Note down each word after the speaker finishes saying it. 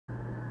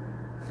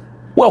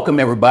Welcome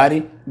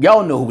everybody.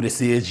 Y'all know who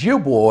this is. Your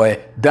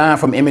boy, Don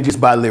from Images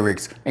by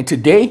Lyrics. And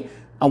today,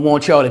 I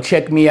want y'all to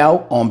check me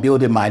out on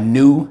building my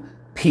new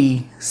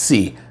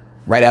PC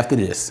right after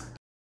this.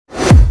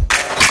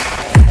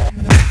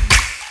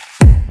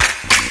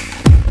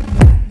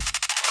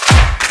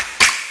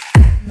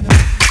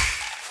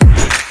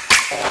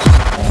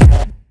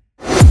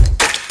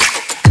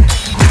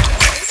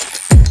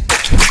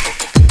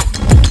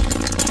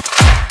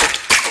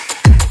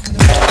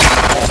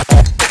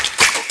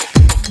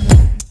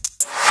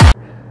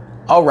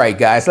 All right,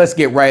 guys, let's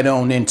get right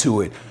on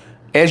into it.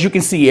 As you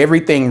can see,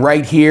 everything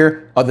right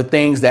here are the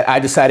things that I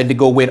decided to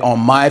go with on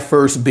my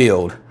first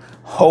build.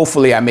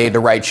 Hopefully I made the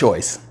right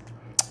choice.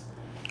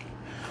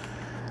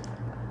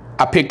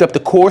 I picked up the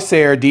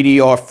Corsair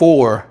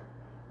DDR4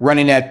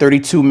 running at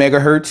 32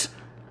 megahertz.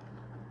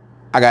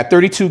 I got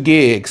 32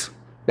 gigs.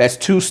 That's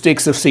 2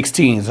 sticks of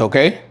 16s,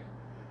 okay?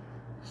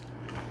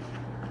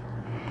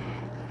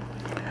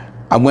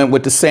 I went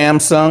with the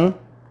Samsung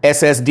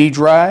SSD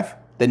drive.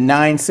 The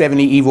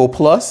 970 Evo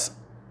Plus,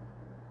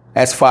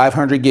 that's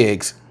 500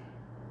 gigs.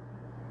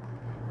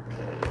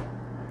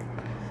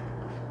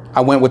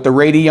 I went with the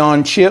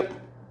Radeon chip.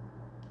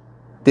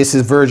 This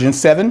is version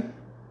 7.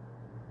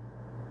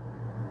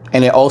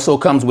 And it also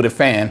comes with a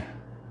fan.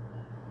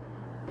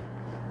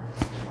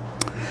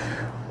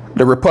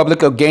 The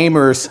Republic of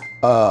Gamers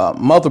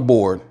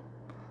motherboard.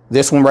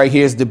 This one right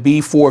here is the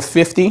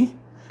B450.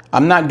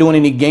 I'm not doing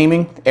any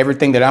gaming.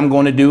 Everything that I'm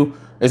going to do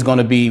is going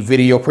to be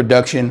video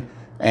production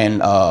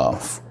and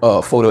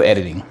photo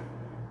editing.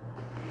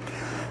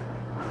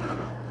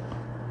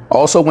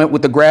 Also went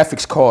with the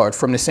graphics card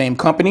from the same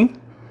company.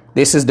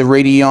 This is the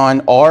Radeon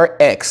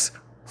RX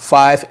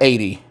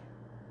 580.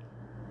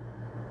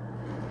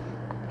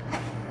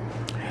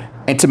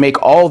 And to make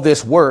all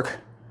this work,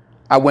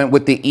 I went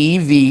with the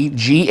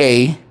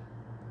EVGA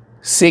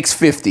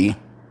 650.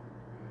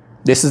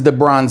 This is the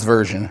bronze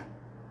version.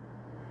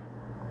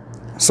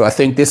 So I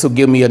think this will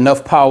give me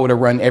enough power to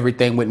run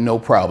everything with no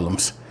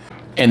problems.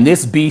 And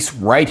this beast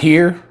right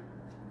here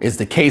is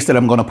the case that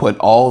I'm going to put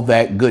all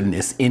that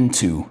goodness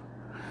into.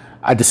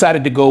 I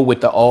decided to go with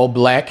the all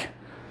black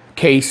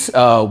case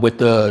with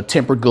the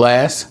tempered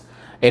glass.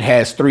 It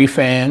has 3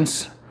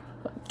 fans,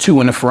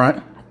 2 in the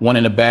front, 1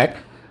 in the back.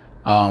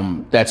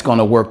 That's going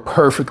to work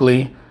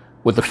perfectly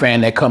with the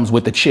fan that comes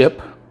with the chip.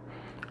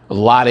 A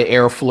lot of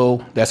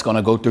airflow that's going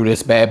to go through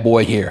this bad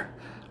boy here.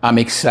 I'm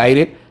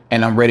excited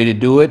and I'm ready to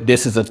do it.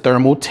 This is a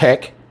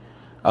Thermaltake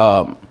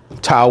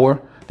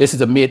tower. This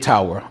is a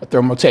mid-tower, a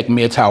Thermaltake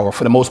mid-tower.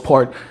 For the most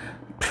part,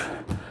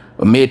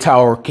 a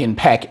mid-tower can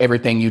pack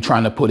everything you're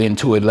trying to put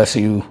into it, unless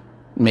you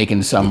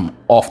making some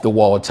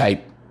off-the-wall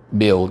type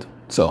build.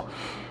 So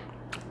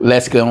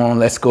let's go on,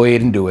 let's go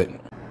ahead and do it.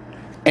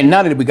 And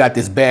now that we got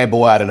this bad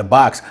boy out of the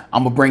box,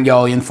 I'm gonna bring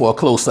y'all in for a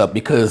close-up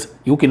because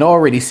you can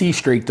already see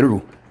straight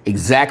through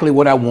exactly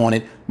what I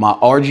wanted. My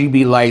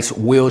RGB lights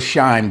will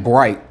shine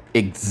bright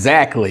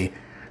exactly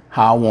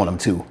how I want them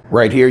to.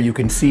 Right here, you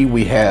can see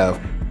we have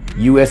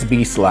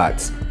USB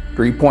slots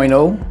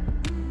 3.0,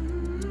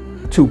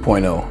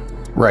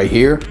 2.0. Right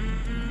here,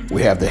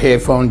 we have the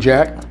headphone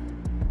jack,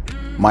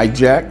 mic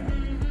jack,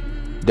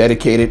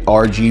 dedicated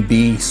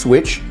RGB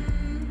switch,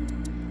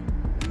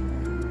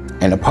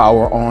 and a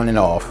power on and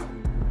off.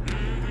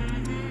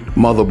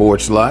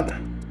 Motherboard slot,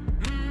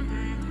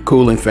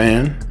 cooling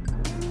fan,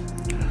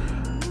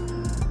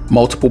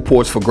 multiple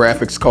ports for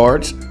graphics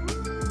cards,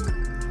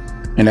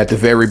 and at the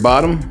very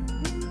bottom,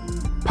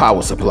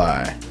 power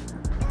supply.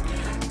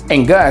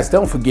 And guys,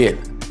 don't forget,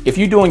 if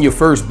you're doing your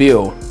first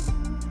build,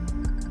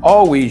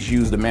 always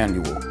use the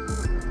manual.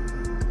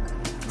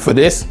 For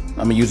this,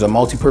 I'm gonna use a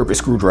multi-purpose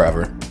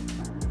screwdriver.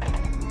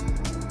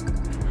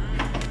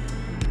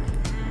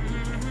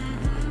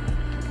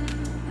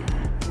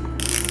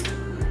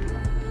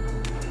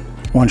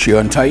 Once you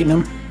untighten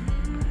them,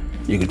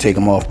 you can take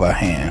them off by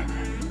hand.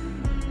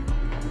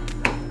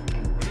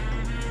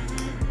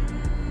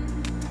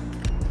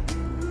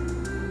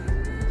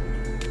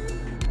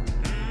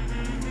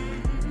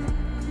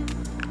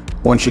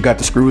 Once you got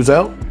the screws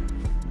out,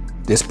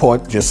 this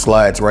part just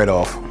slides right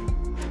off.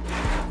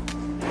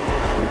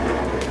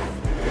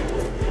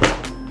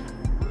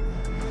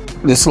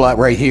 This slot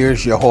right here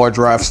is your hard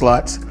drive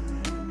slots.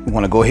 You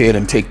want to go ahead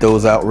and take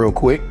those out real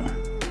quick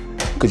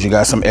because you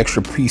got some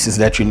extra pieces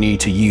that you need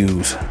to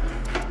use.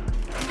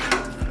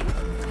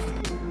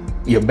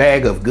 Your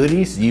bag of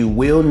goodies you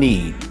will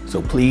need,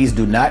 so please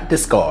do not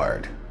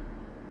discard.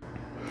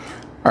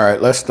 All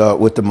right, let's start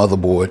with the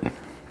motherboard.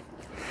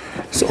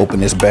 Let's open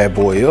this bad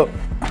boy up.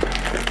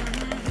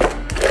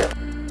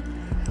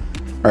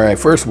 All right,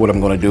 first what I'm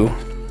gonna do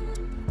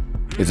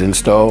is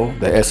install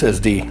the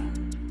SSD.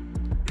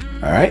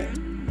 All right.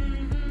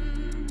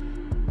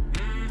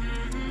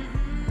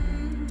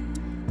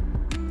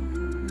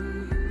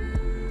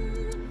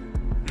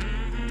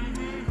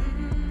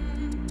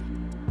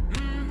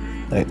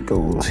 That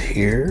goes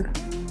here.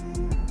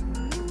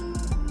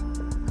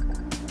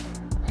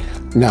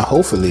 Now,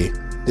 hopefully,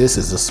 this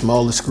is the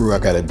smallest screw I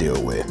gotta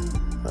deal with,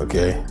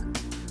 okay?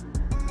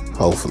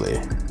 Hopefully.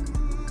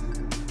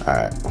 All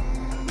right.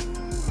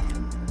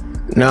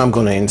 Now I'm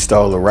gonna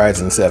install the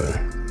Ryzen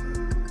 7.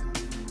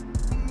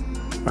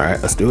 All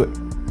right, let's do it.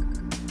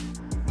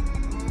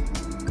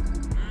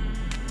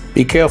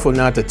 Be careful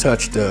not to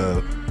touch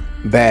the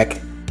back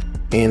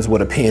ends where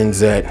the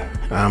pin's at.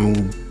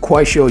 I'm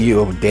quite sure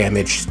you'll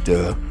damage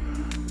the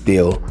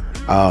deal.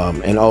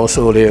 And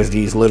also there's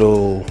these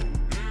little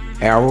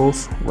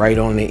arrows right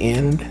on the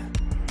end.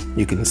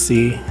 You can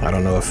see, I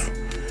don't know if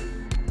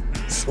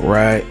it's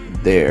right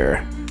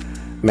there.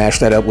 Match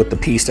that up with the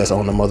piece that's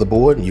on the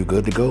motherboard and you're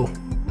good to go.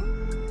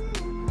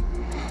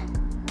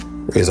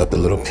 Raise up the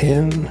little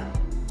pin,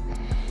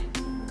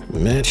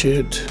 match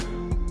it.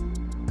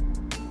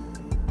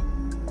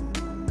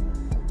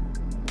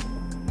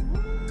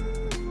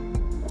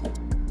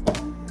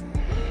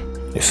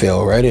 It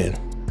fell right in.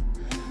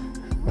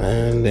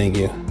 And then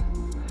you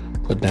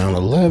put down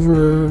the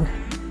lever.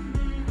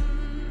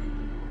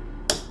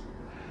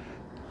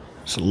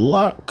 It's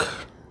lock.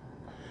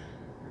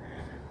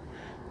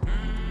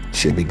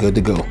 Should be good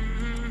to go.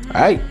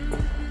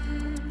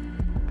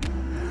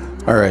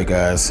 All right,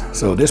 guys.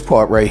 So this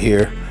part right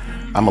here,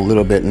 I'm a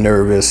little bit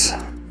nervous.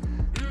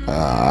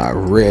 I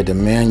read the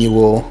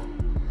manual.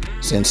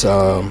 Since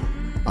I'm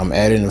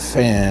adding a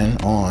fan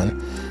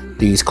on,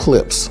 these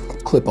clips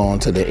clip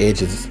onto the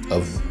edges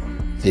of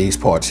these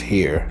parts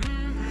here,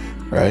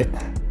 right?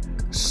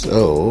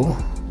 So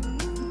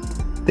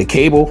the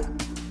cable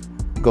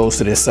goes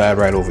to this side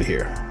right over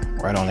here,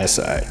 right on that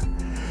side.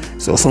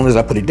 So as soon as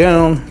I put it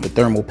down, the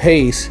thermal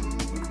paste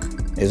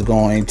is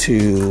going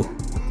to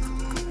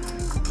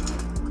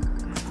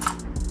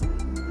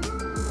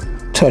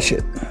touch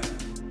it.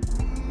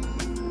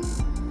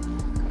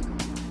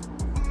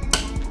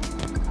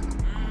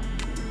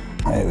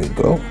 There we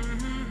go.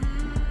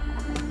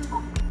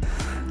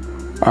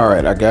 All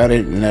right, I got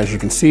it, and as you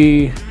can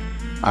see,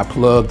 I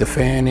plugged the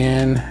fan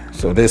in,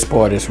 so this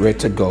part is ready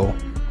to go.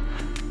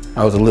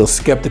 I was a little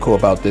skeptical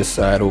about this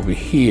side over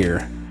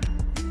here,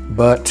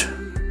 but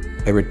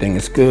everything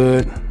is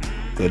good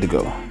to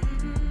go.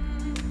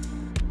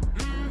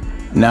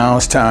 Now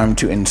it's time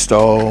to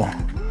install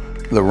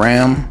the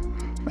RAM,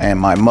 and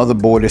my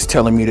motherboard is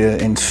telling me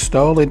to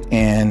install it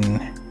in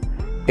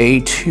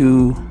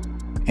A2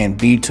 and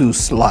B2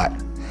 slot.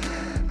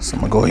 So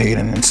I'm gonna go ahead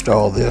and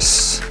install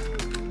this.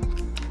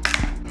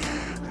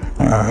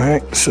 All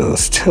right, so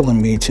it's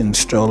telling me to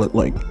install it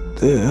like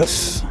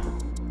this.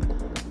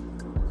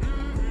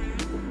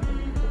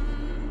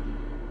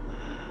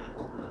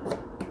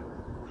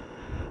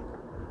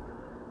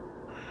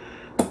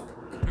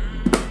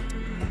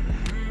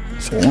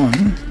 So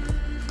one.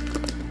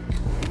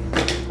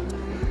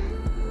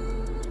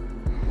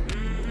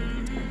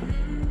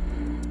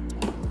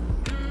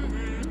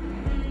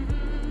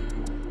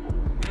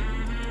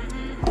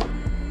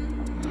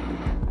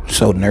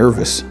 So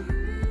nervous.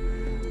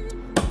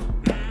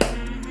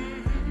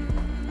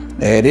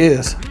 There it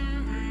is.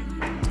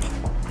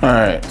 All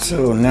right,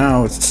 so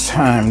now it's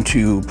time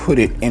to put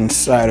it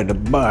inside of the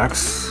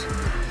box.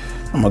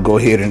 I'm gonna go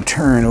ahead and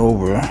turn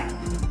over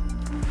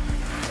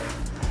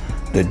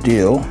the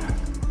deal.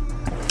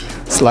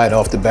 Slide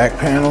off the back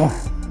panel.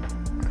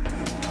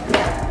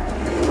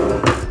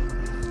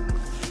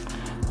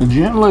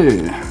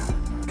 Gently.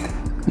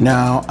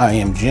 Now I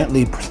am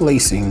gently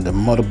placing the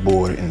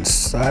motherboard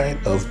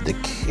inside of the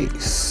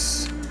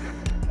case.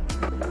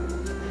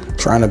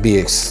 Trying to be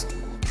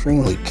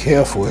extremely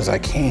careful as I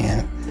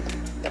can.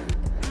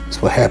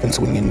 That's what happens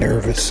when you're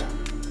nervous.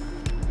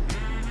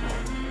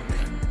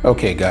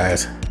 Okay,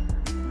 guys.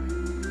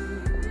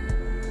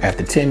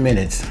 After 10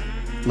 minutes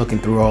looking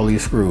through all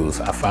these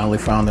screws, I finally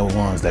found the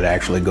ones that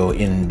actually go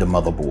in the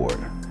motherboard.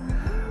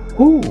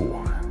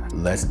 Woo,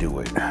 let's do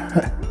it.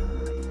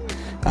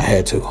 I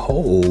had to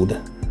hold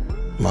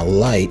my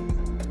light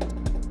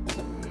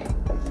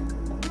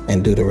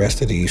and do the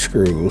rest of these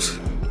screws.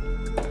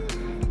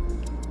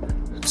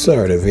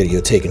 Sorry the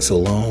video taking so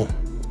long.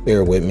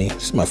 Bear with me,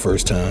 it's my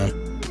first time.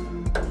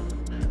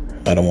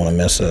 I don't want to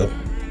mess up.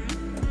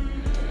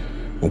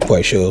 I'm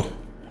quite sure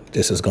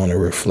this is going to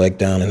reflect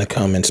down in the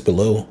comments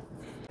below.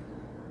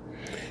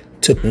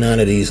 Took none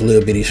of these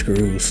little bitty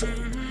screws.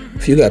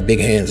 If you got big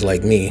hands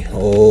like me,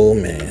 oh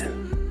man.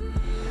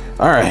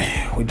 All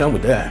right, we're done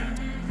with that.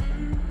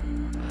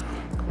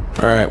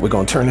 All right, we're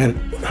gonna turn it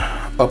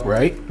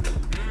upright.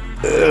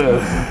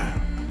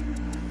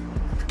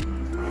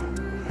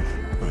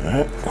 All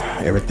right,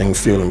 everything's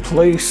still in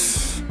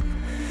place.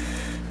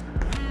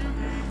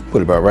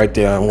 Put it about right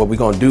there. And what we're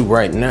gonna do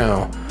right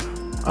now,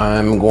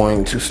 I'm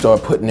going to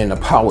start putting in a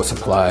power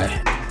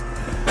supply.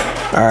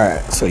 All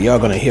right, so y'all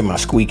gonna hear my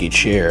squeaky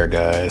chair,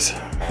 guys.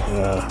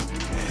 Oh,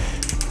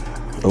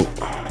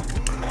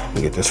 let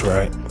me get this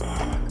right.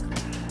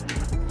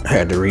 I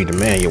had to read the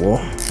manual.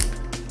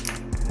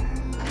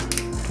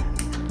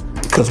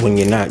 Because when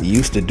you're not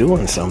used to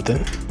doing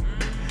something,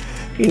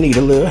 you need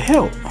a little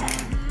help.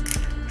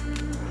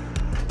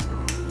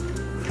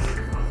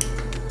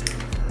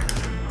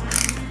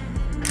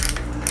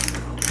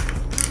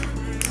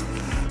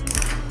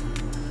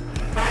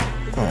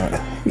 All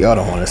right, y'all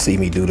don't want to see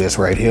me do this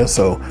right here,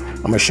 so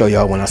I'm gonna show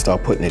y'all when I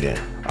start putting it in.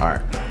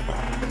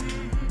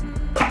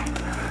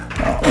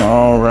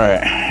 All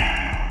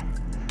right,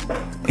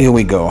 here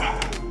we go.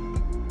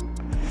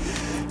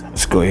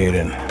 Let's go ahead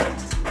and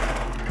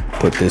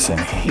put this in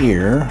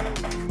here.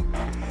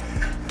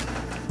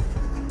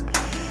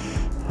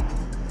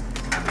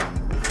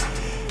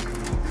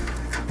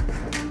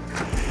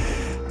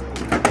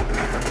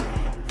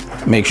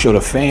 Make sure the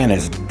fan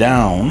is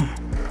down.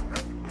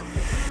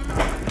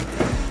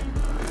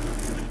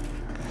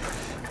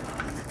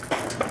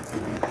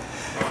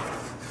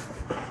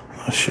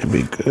 That should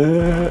be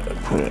good.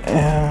 Put it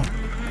in.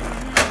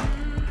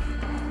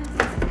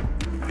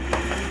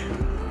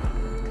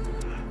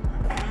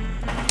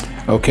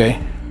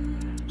 Okay,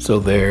 so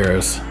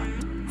there's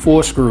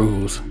 4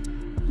 screws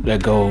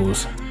that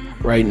goes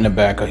right in the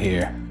back of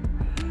here.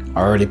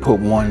 I already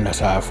put one, that's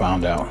how I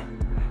found out.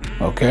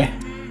 Okay.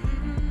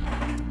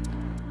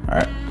 All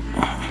right.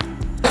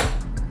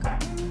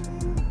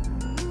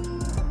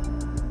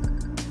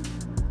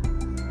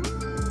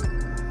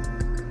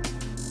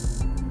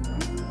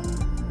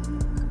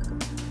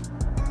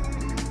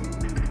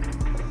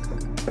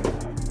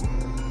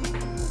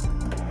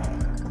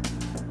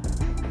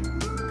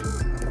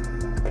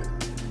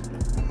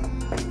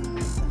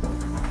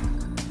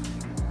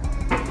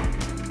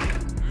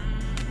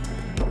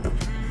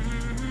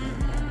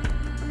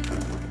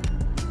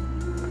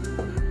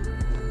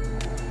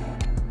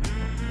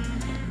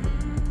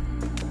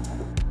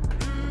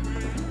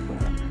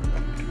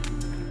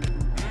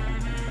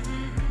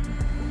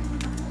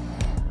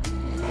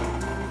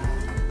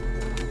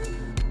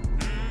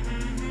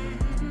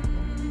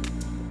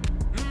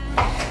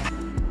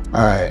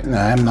 All right,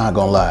 now I'm not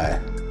gonna lie.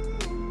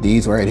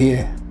 These right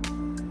here,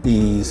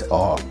 these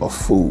are a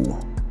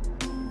fool.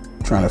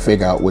 Trying to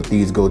figure out what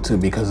these go to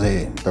because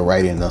the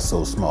writing is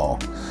so small.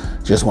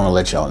 Just wanna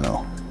let y'all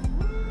know.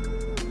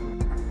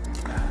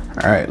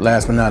 All right,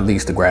 last but not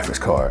least, the graphics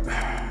card.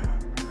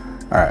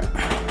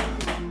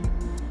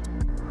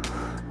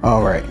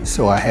 All right,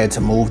 so I had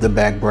to move the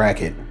back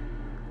bracket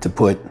to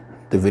put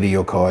the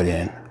video card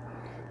in.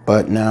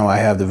 But now I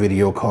have the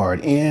video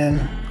card in.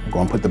 I'm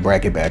gonna put the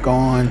bracket back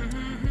on.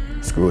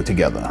 Screw it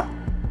together.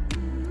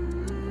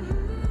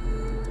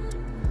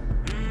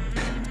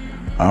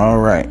 All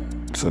right,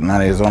 so now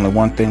there's only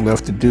one thing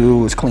left to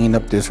do is clean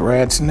up this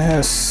rat's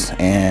nest,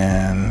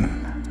 and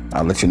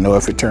I'll let you know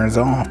if it turns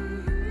on.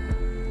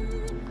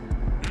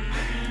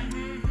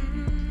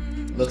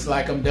 Looks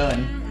like I'm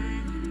done.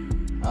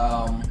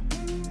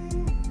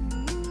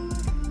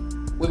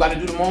 We're about to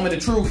do the moment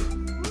of truth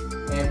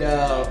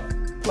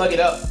and plug it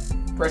up,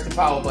 press the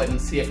power button,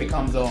 see if it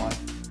comes on.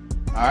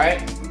 All right,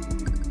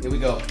 here we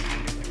go.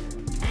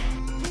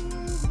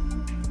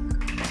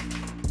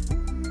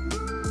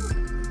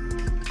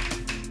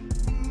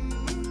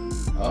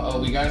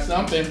 Uh-oh, we got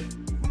something.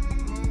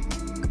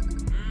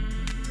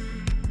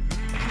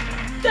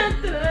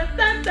 Dun, dun,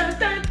 dun, dun,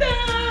 dun, dun.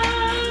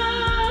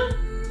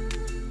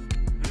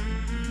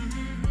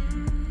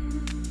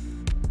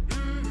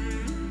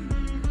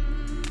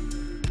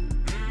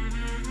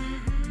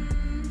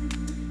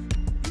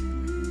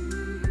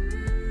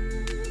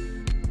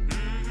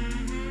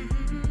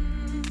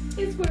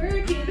 It's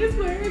working, it's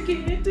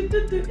working,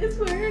 it's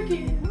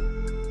working.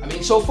 I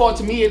mean, so far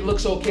to me it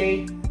looks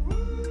okay.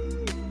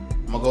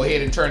 I'm gonna go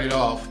ahead and turn it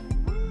off.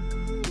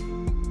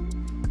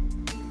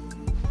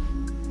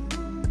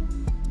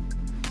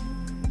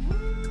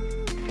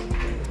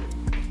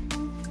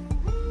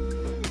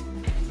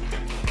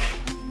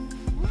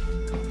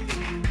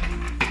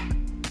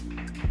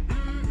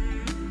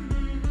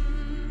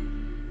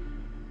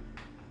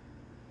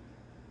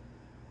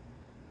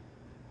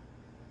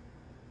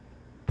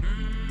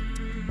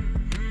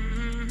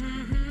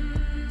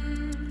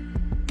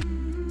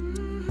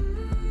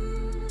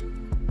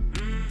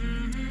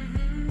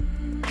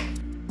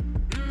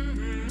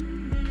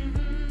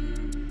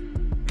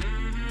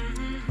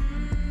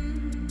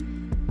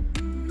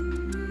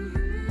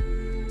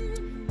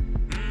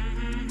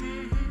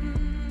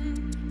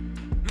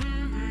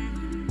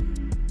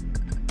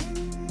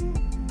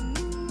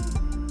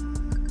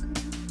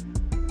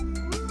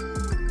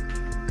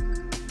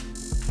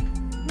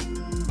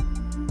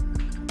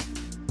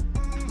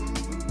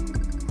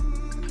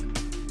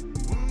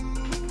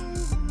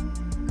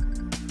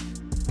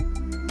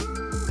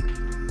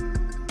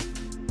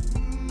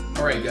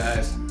 All right,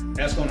 guys,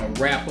 that's gonna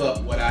wrap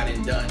up what I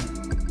done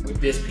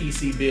with this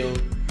PC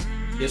build.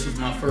 This was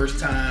my first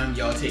time.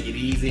 Y'all take it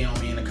easy on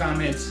me in the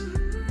comments.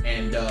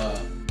 And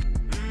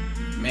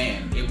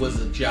man, it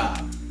was a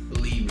job.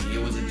 Believe me,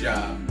 it was a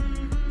job.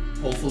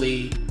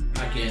 Hopefully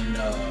I can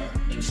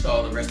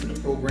install the rest of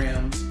the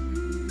programs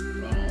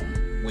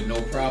with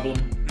no problem.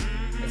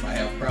 If I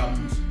have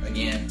problems,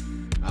 again,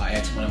 I'll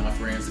ask one of my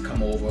friends to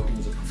come over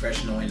who's a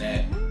professional in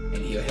that, and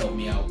he'll help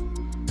me out.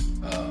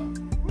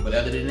 But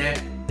other than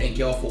that, thank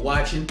y'all for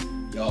watching.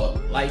 Y'all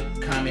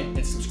like, comment,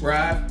 and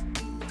subscribe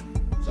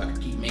so I can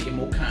keep making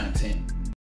more content.